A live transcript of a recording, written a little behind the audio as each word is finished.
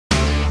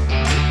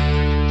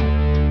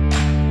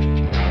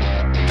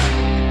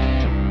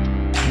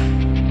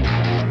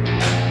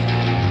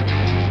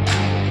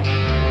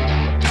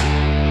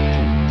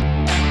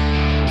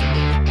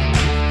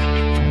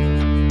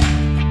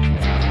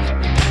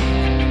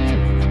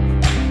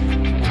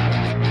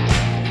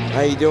How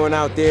you doing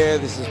out there?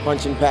 This is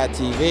Punchin' Pat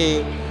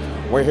TV.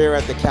 We're here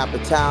at the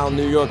Capitale,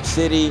 New York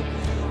City,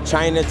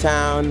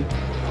 Chinatown.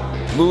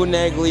 Lou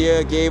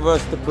Neglia gave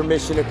us the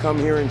permission to come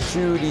here and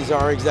shoot. He's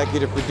our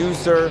executive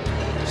producer.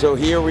 So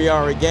here we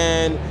are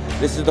again.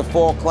 This is the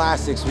Fall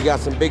Classics. We got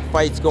some big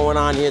fights going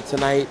on here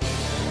tonight,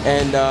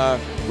 and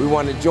we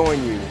want to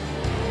join you,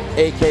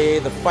 AKA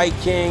the Fight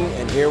King,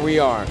 and here we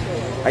are.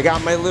 I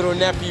got my little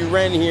nephew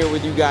Ren here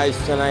with you guys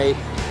tonight.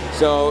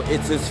 So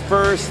it's his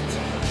first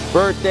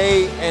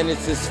birthday and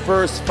it's his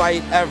first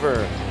fight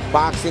ever,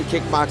 boxing,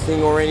 kickboxing,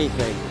 or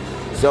anything.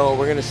 So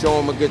we're gonna show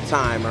him a good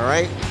time, all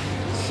right?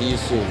 See you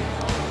soon.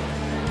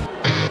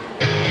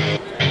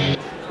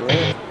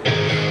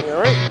 All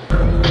right.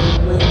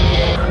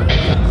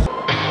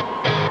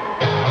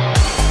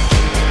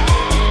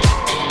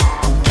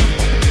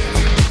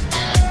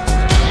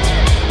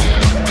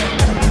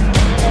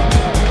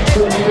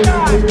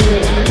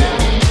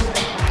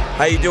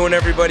 How you doing,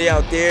 everybody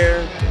out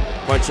there?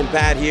 Punchin'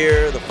 Pat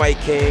here, the Fight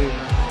King.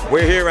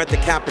 We're here at the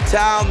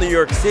Capitale, New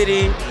York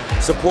City,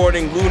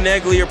 supporting Lou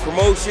Neglia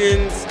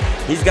Promotions.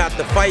 He's got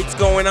the fights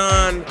going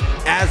on.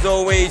 As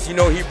always, you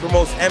know, he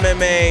promotes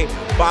MMA,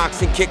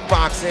 boxing,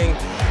 kickboxing.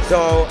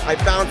 So I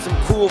found some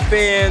cool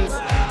fans.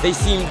 They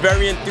seem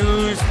very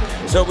enthused.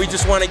 So we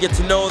just want to get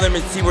to know them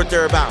and see what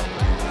they're about.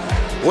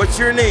 What's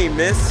your name,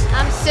 miss?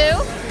 I'm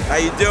Sue. How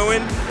you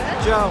doing?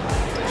 Good. Joe.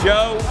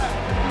 Joe.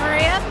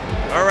 Maria.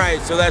 All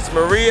right, so that's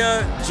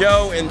Maria,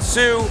 Joe, and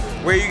Sue.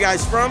 Where are you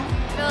guys from?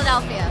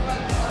 Philadelphia.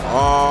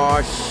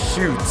 Oh,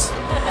 shoot.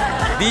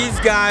 These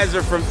guys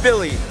are from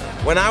Philly.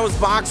 When I was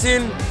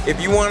boxing, if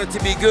you wanted to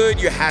be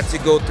good, you had to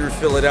go through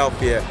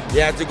Philadelphia.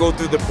 You had to go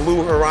through the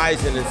Blue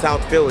Horizon in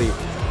South Philly.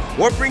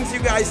 What brings you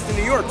guys to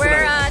New York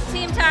tonight? We're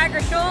Team Tiger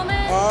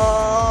Showman.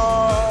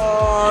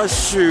 Oh,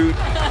 shoot.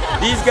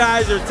 These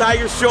guys are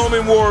Tiger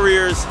Showman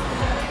warriors.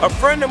 A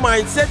friend of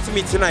mine said to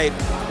me tonight,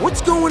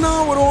 what's going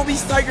on with all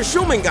these Tiger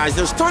Showman guys?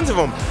 There's tons of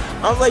them.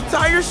 I was like,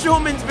 Tiger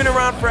Showman's been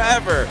around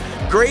forever.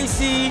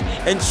 Gracie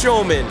and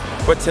Showman.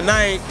 But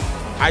tonight,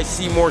 I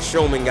see more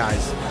Showman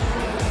guys.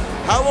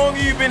 How long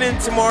have you been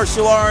into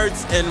martial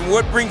arts, and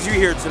what brings you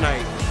here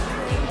tonight?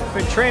 I've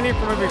been training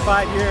for maybe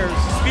 5 years.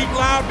 Speak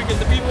loud because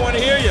the people want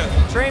to hear you.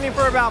 Training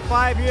for about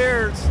 5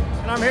 years,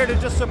 and I'm here to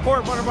just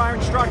support one of our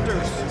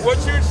instructors.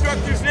 What's your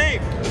instructor's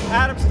name?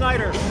 Adam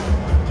Snyder.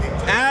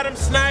 Adam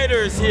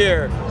Snyder's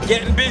here,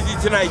 getting busy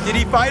tonight. Did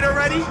he fight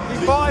already?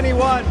 He fought and he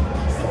won.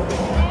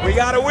 We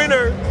got a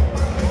winner,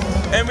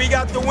 and we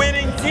got the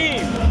winning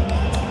team.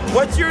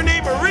 What's your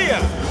name, Maria?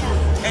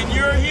 Yes. And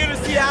you're here to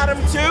see Adam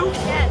too?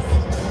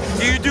 Yes.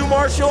 Do you do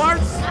martial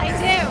arts? I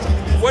do.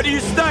 What do you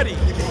study?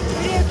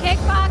 We do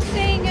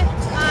kickboxing,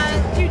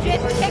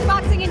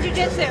 kickboxing and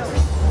jiu-jitsu.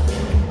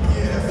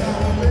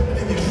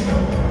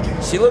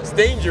 She looks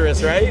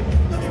dangerous, right?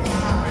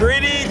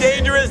 Pretty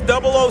dangerous,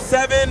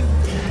 007.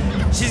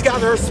 She's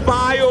got her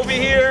spy over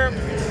here,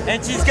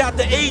 and she's got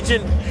the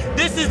agent.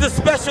 This is the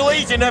special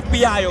agent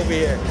FBI over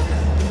here.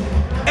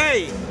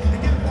 Hey,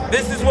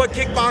 this is what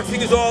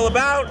kickboxing is all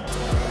about,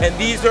 and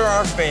these are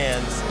our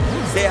fans.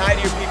 Say hi to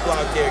your people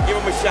out there. Give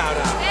them a shout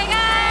out. Hey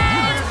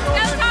guys,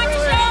 go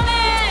Tiger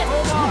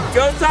Showman!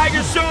 Go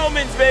Tiger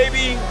Showmans,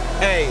 baby.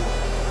 Hey,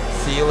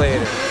 see you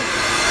later.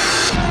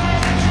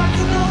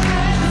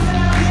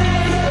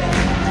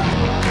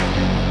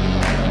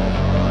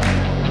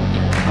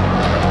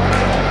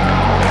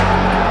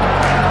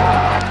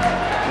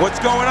 What's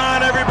going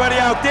on, everybody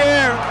out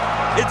there?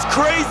 It's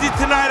crazy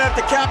tonight at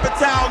the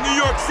Capitale, New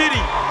York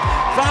City.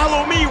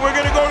 Follow me, we're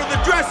gonna go to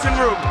the dressing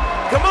room.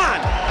 Come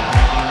on.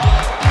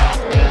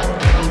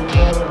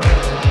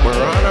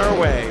 We're on our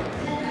way.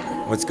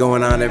 What's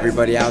going on,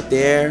 everybody out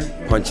there?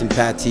 Punchin'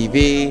 Pat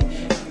TV,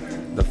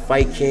 the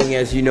Fight King,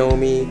 as you know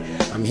me.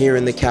 I'm here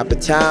in the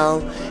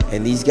Capitale,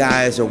 and these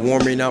guys are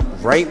warming up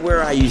right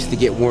where I used to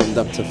get warmed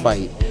up to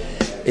fight.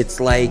 It's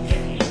like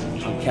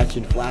I'm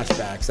catching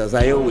flashbacks, as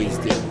I always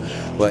do.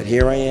 But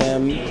here I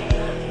am,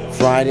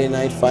 Friday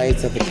night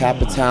fights at the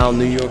Capitale,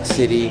 New York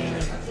City,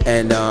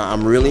 and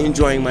I'm really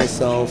enjoying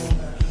myself.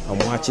 I'm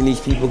watching these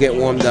people get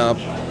warmed up,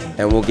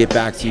 and we'll get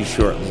back to you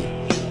shortly.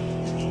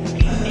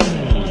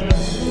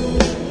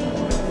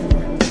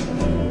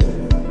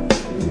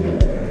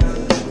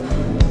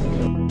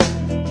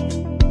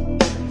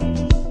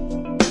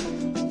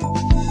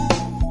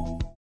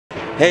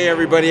 Hey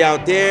everybody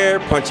out there,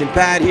 Punchin'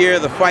 Pat here,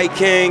 the Fight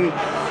King.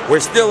 We're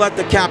still at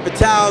the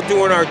Capitale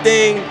doing our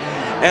thing,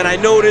 and I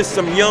noticed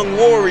some young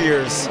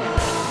warriors.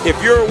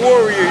 If you're a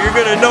warrior, you're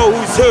gonna know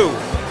who's who.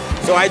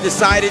 So I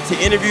decided to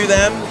interview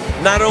them.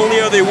 Not only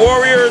are they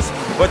warriors,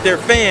 but they're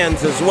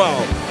fans as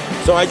well.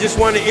 So I just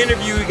want to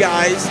interview you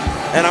guys,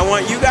 and I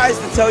want you guys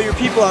to tell your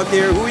people out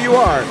there who you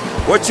are.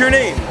 What's your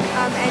name?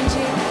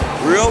 Angie.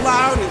 Real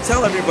loud and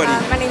tell everybody.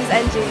 My name's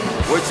Angie.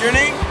 What's your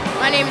name?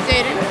 My name is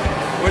Aiden.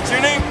 What's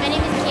your name? My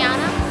name is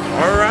Kiana.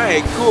 All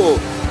right, cool.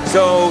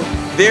 So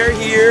they're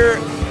here,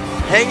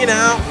 hanging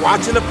out,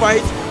 watching the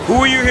fights. Who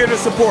are you here to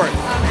support?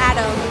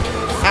 Adam.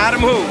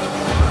 Adam who?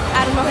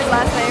 I don't know his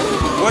last name.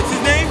 What's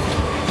his name?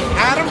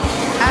 Adam?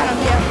 Adam,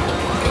 yeah.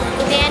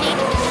 Danny.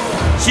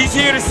 She's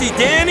here to see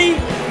Danny,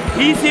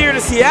 he's here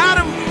to see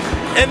Adam,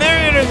 and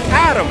they're here to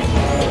Adam.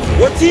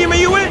 What team are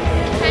you with?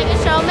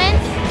 Tiger Showman.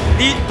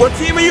 What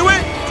team are you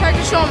with?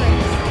 Turkish Showman.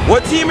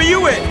 What team are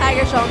you with?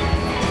 Tiger Showman.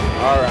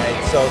 All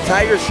right, so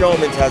Tiger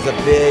Showman's has a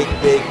big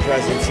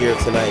presence here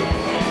tonight.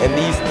 And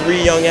these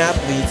 3 young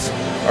athletes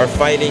are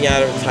fighting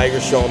out of Tiger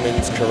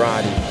Showman's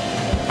karate.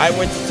 I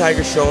went to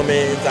Tiger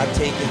Showman's, I've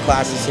taken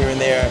classes here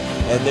and there,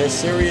 and they're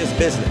serious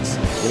business,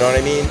 you know what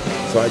I mean?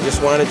 So I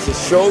just wanted to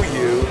show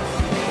you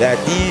that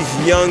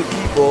these young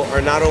people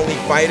are not only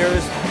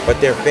fighters, but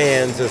they're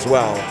fans as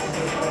well.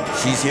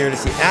 She's here to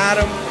see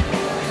Adam,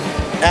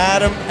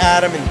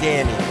 and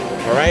Danny,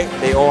 all right?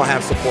 They all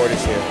have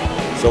supporters here.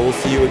 So we'll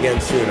see you again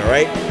soon, all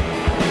right?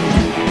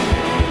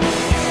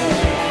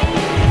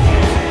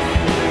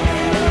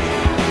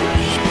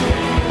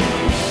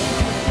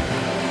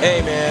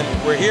 Hey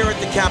man, we're here at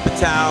the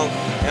Capitale,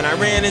 and I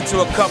ran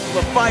into a couple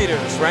of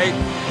fighters, right?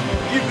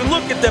 You can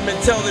look at them and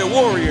tell they're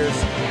warriors,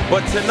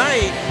 but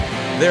tonight,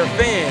 they're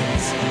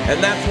fans,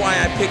 and that's why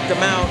I picked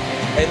them out,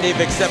 and they've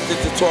accepted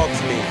to talk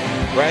to me,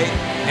 right?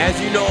 As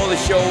you know, the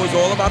show is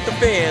all about the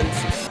fans,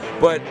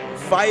 but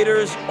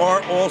fighters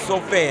are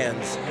also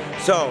fans.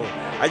 So,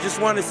 I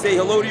just want to say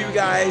hello to you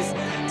guys.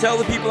 Tell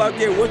the people out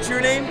there, what's your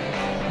name?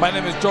 My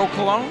name is Joe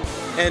Cologne.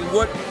 And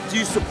what do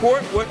you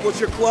support? What's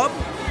your club?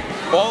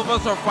 All of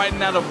us are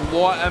fighting out of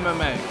Law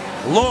MMA.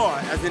 Law,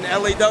 as in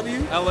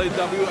L-A-W?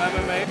 L-A-W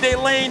MMA. They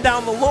laying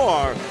down the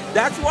law.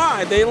 That's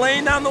why. They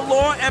laying down the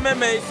law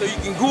MMA, so you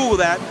can Google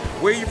that.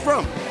 Where are you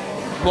from?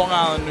 Long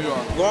Island, New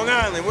York. Long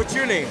Island. What's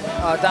your name?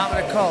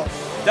 Dominic Cole.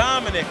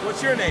 Dominic.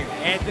 What's your name?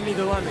 Anthony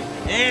DeLumy.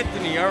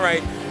 Anthony. All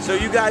right. So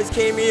you guys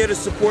came here to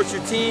support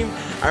your team.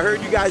 I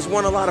heard you guys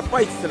won a lot of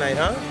fights tonight,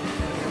 huh?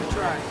 We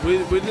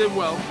tried. We did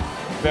well.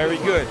 Very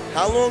good.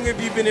 How long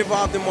have you been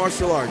involved in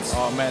martial arts?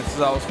 Oh man, since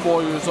I was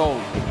 4 years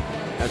old.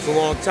 That's a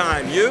long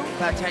time. You?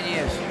 About 10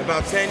 years.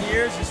 About 10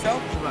 years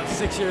yourself? About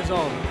 6 years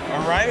old.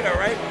 All right, all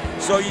right.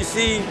 So you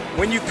see,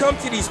 when you come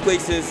to these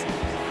places,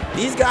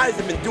 these guys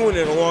have been doing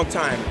it a long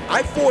time.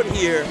 I fought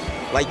here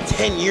like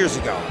 10 years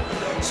ago.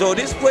 So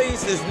this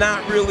place is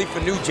not really for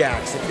new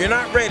jacks. If you're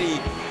not ready,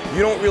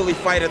 you don't really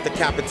fight at the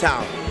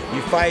Capitale.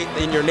 You fight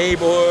in your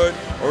neighborhood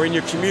or in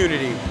your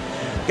community.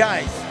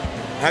 Guys,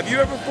 have you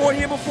ever fought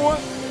here before?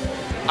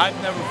 I've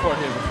never fought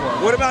here before.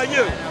 What about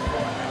you?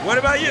 What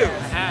about you?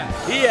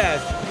 He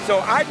has. So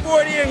I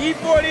fought here, he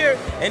fought here,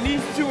 and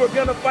these two are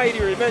gonna fight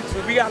here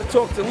eventually. We gotta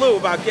talk to Lou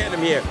about getting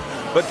them here.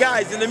 But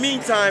guys, in the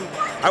meantime,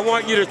 I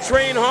want you to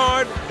train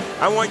hard.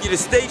 I want you to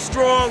stay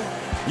strong.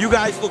 You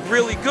guys look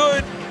really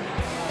good.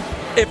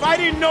 If I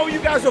didn't know you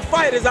guys were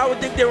fighters, I would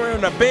think they were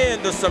in a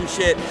band or some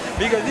shit,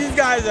 because these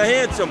guys are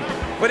handsome.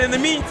 But in the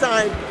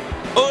meantime,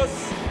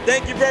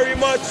 thank you very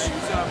much.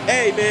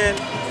 Hey man,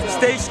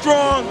 stay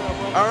strong.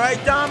 All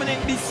right, Dominic,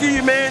 we see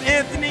you, man.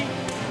 Anthony,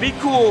 be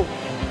cool.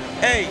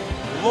 Hey,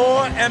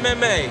 Law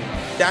MMA,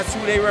 that's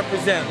who they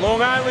represent.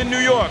 Long Island, New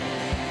York.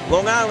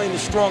 Long Island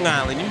is Strong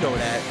Island, you know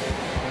that.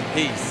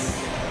 Peace.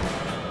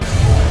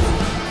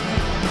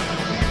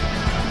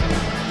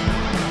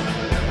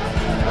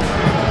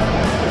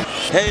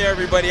 Hey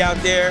everybody out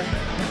there,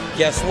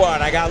 guess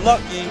what? I got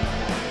lucky.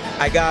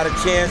 I got a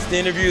chance to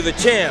interview the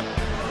champ.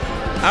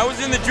 I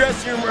was in the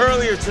dressing room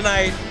earlier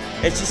tonight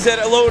and she said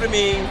hello to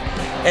me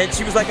and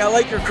she was like, I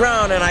like your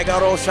crown, and I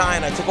got all shy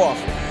and I took off.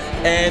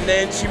 And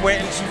then she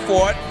went and she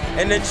fought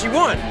and then she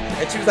won.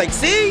 And she was like,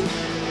 see?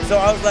 So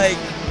I was like,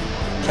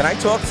 can I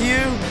talk to you?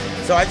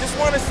 So I just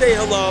want to say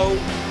hello.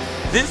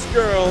 This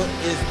girl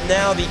is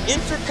now the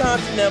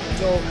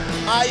Intercontinental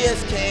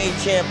ISKA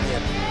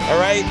champion, all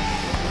right?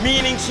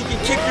 Meaning she can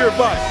kick your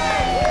butt,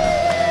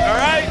 all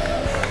right?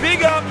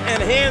 Big up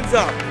and hands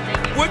up.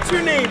 What's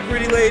your name,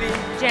 pretty lady?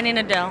 Jenny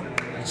Nadell.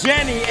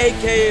 Jenny,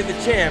 AKA the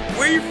champ.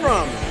 Where you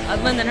from?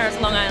 Lindenhurst,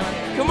 Long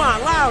Island. Come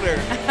on, louder.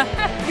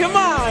 Come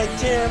on,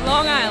 champ.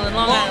 Long Island,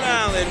 Long Island. Long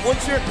Island.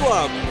 What's your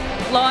club?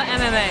 Law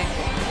MMA.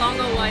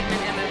 Longo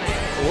Weidman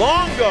MMA.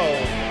 Longo.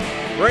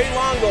 Great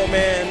Longo,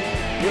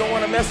 man. You don't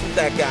want to mess with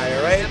that guy,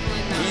 all right?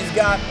 He's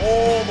got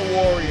all the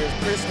warriors.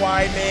 Chris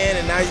Weidman,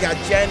 and now he's got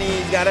Jenny.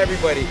 He's got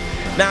everybody.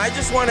 Now, I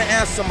just want to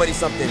ask somebody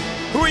something.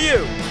 Who are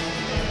you?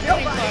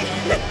 Nobody.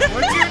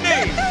 What's your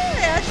name?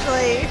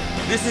 Ashley.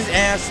 This is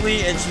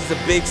Ashley, and she's a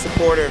big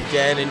supporter of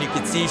Jen, and you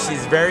can see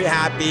she's very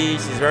happy,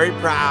 she's very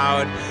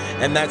proud,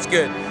 and that's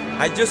good.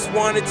 I just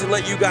wanted to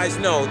let you guys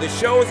know, the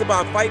show is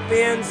about fight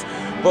fans,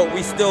 but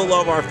we still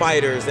love our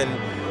fighters, and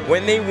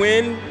when they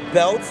win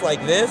belts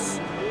like this,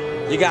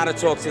 you gotta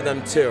talk to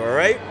them too, all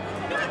right?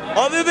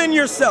 Other than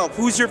yourself,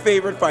 who's your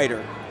favorite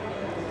fighter?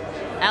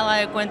 Al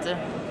Iaquinta.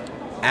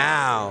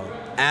 Al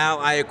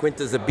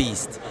Iaquinta's a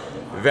beast.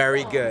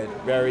 Very good,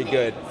 very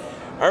good.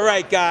 All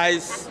right,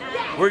 guys,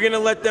 we're gonna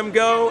let them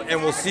go,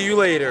 and we'll see you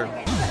later.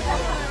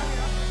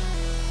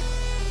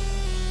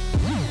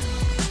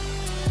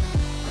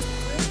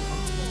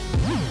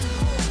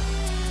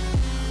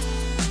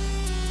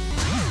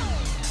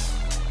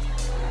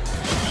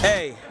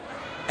 Hey,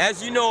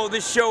 as you know,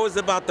 this show is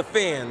about the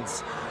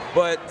fans,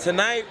 but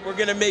tonight we're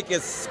gonna make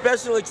a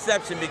special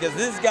exception because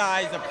this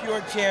guy is a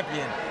pure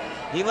champion.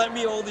 He let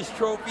me hold his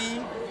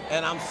trophy,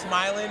 and I'm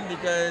smiling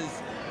because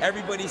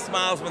everybody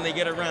smiles when they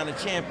get around a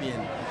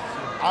champion.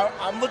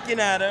 I'm looking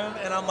at him,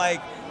 and I'm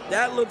like,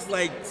 that looks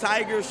like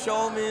Tiger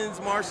Shulman's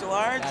martial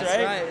arts, That's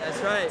right?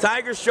 That's right.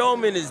 Tiger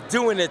Shulman is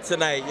doing it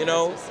tonight, you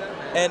know?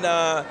 And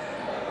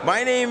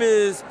my name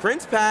is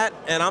Prince Pat,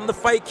 and I'm the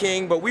Fight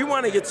King, but we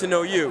want to get to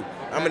know you.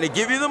 I'm going to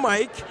give you the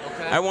mic.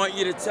 Okay. I want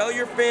you to tell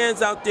your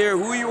fans out there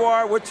who you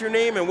are, what's your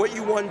name, and what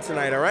you won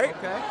tonight, all right?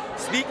 Okay.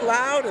 Speak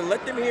loud and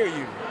let them hear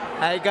you.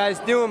 How you guys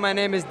doing? My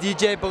name is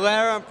DJ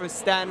Bolero. I'm from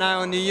Staten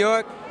Island, New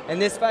York,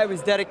 and this fight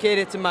was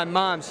dedicated to my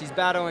mom. She's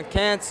battling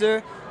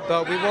cancer,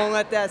 but we won't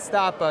let that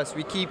stop us.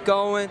 We keep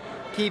going,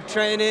 keep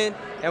training,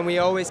 and we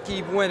always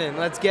keep winning.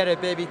 Let's get it,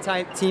 baby.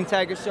 Team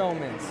Tiger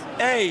Showmans.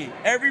 Hey,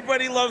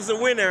 everybody loves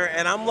a winner,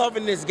 and I'm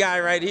loving this guy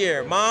right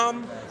here.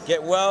 Mom,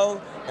 get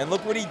well, and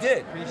look what he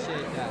did.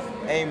 Appreciate that.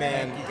 Hey,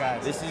 man. Thank you,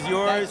 guys. This is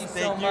yours. Thank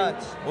you so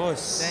much.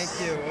 Us.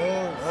 Thank you.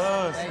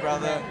 Us, Thank you,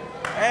 brother. man.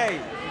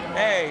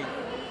 Hey,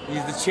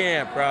 he's the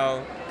champ,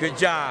 bro. Good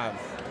job.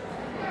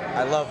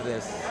 I love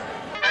this.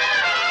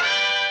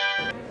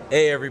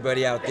 Hey,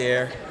 everybody out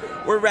there.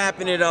 We're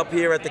wrapping it up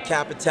here at the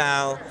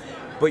Capitale,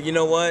 but you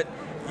know what?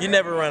 You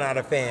never run out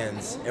of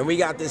fans. And we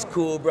got this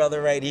cool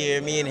brother right here.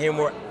 Me and him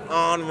were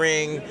on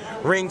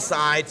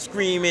ringside,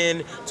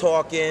 screaming,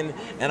 talking,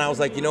 and I was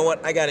like, you know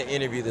what? I gotta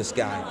interview this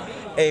guy.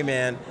 Hey,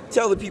 man,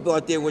 tell the people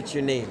out there what's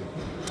your name.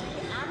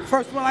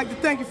 First of all, I'd like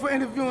to thank you for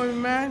interviewing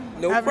me, man.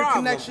 No Having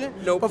problem. a connection.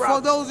 No but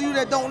problem. for those of you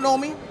that don't know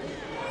me,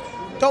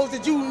 those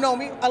that do know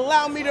me,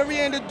 allow me to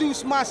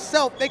reintroduce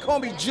myself. They call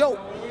me Joe.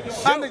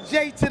 I'm the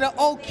J to the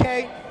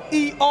OK,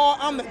 ER.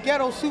 I'm the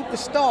ghetto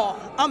superstar.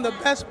 I'm the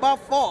best by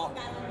far.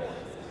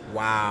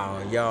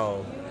 Wow,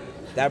 yo.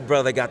 That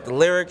brother got the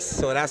lyrics,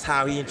 so that's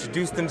how he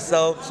introduced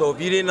himself. So if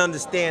you didn't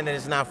understand, then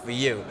it's not for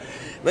you.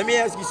 Let me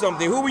ask you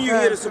something. Who were you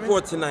here to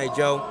support tonight,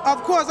 Joe?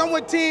 Of course, I'm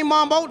with Team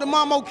Mambo, the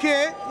Mambo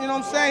kid. You know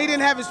what I'm saying? He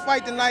didn't have his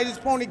fight tonight. His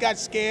pony got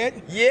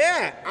scared.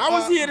 Yeah, I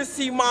was here to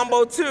see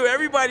Mambo too.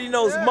 Everybody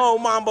knows Mo,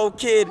 Mambo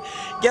Kid.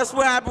 Guess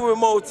what happened with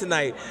Mo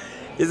tonight?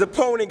 His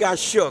opponent got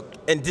shook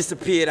and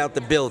disappeared out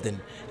the building.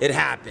 It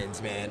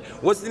happens, man.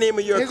 What's the name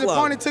of your club? His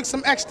opponent took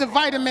some extra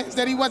vitamins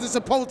that he wasn't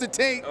supposed to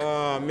take.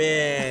 Oh,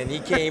 man. He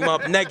came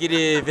up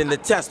negative in the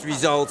test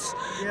results.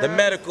 The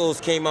medicals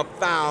came up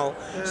foul,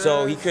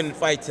 so he couldn't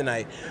fight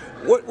tonight.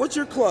 What's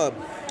your club?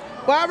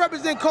 Well, I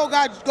represent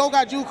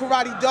Gogaju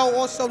Karate Do,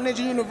 also Ninja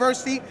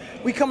University.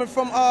 We coming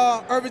from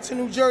Irvington,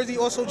 New Jersey,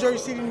 also Jersey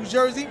City, New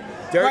Jersey.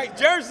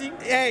 Jersey?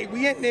 Hey,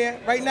 we in there.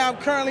 Right now, I'm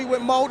currently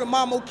with Mo, the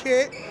Mambo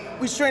kid.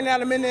 We training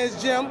out him in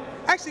his gym.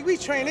 Actually, we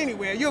train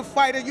anywhere. You're a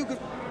fighter. You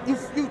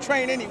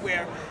train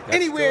anywhere. That's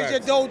anywhere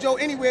correct. is your dojo.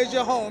 Anywhere is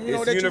your home. You know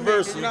It's that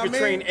universal. You know can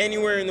what I mean? train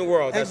anywhere in the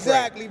world. That's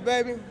exactly,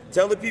 right. baby.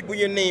 Tell the people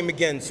your name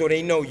again so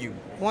they know you.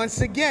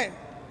 Once again,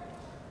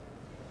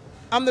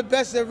 I'm the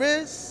best there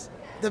is,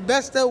 the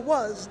best there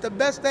was, the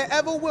best there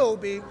ever will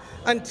be,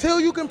 until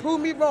you can prove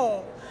me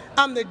wrong.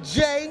 I'm the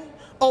J-O-K-E-R.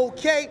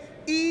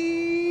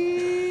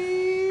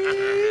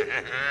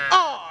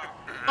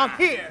 I'm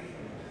here.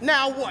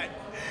 Now what?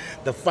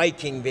 The Fight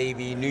King,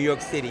 baby, New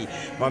York City.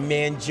 My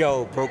man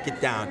Joe broke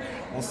it down.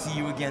 We'll see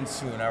you again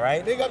soon, all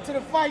right? Big up to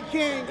the Fight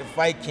King. The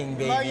Fight King,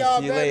 baby. Love y'all,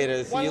 See you baby.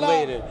 later. See One you love.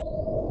 later.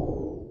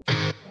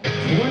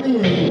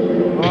 28,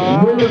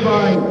 winner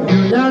by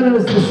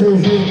unanimous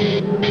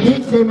decision.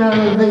 He came out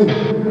of the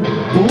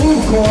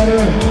blue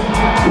corner,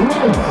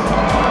 Rich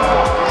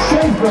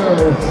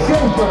Schaefer,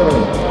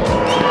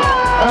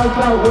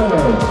 knockout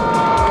winner.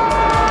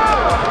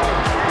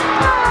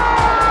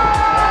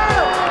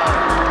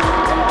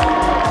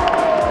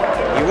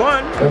 He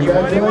won.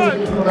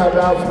 Congratulations to our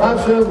now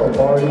sponsor,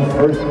 Lombardi's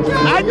first. I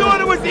thought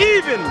it was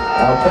even.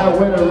 Knockout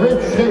winner,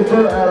 Rich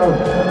Schaefer out of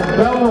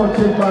Belmont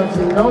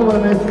Kickboxing, No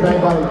Limits,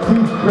 trained by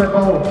Keith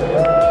Trickle.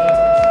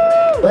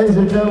 Ladies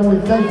and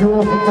gentlemen, we thank you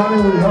all for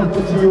coming. We hope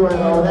to see you on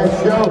our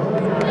next show.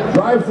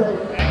 Drive safe.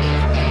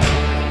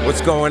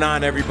 What's going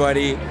on,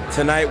 everybody?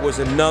 Tonight was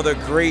another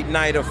great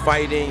night of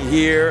fighting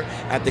here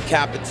at the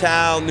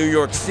Capitale, New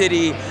York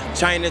City,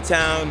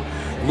 Chinatown.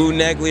 Lou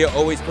Neglia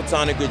always puts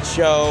on a good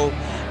show.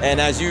 And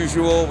as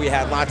usual, we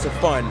had lots of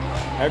fun.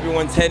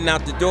 Everyone's heading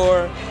out the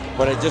door,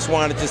 but I just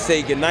wanted to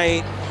say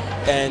goodnight.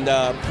 And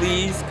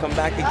please come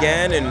back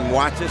again and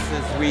watch us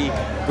as we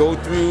go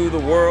through the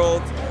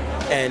world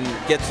and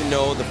get to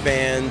know the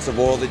fans of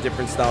all the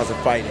different styles of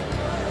fighting.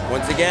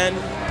 Once again,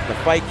 the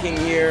Fight King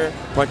here,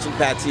 Punchin'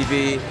 Pat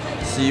TV.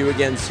 See you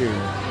again soon.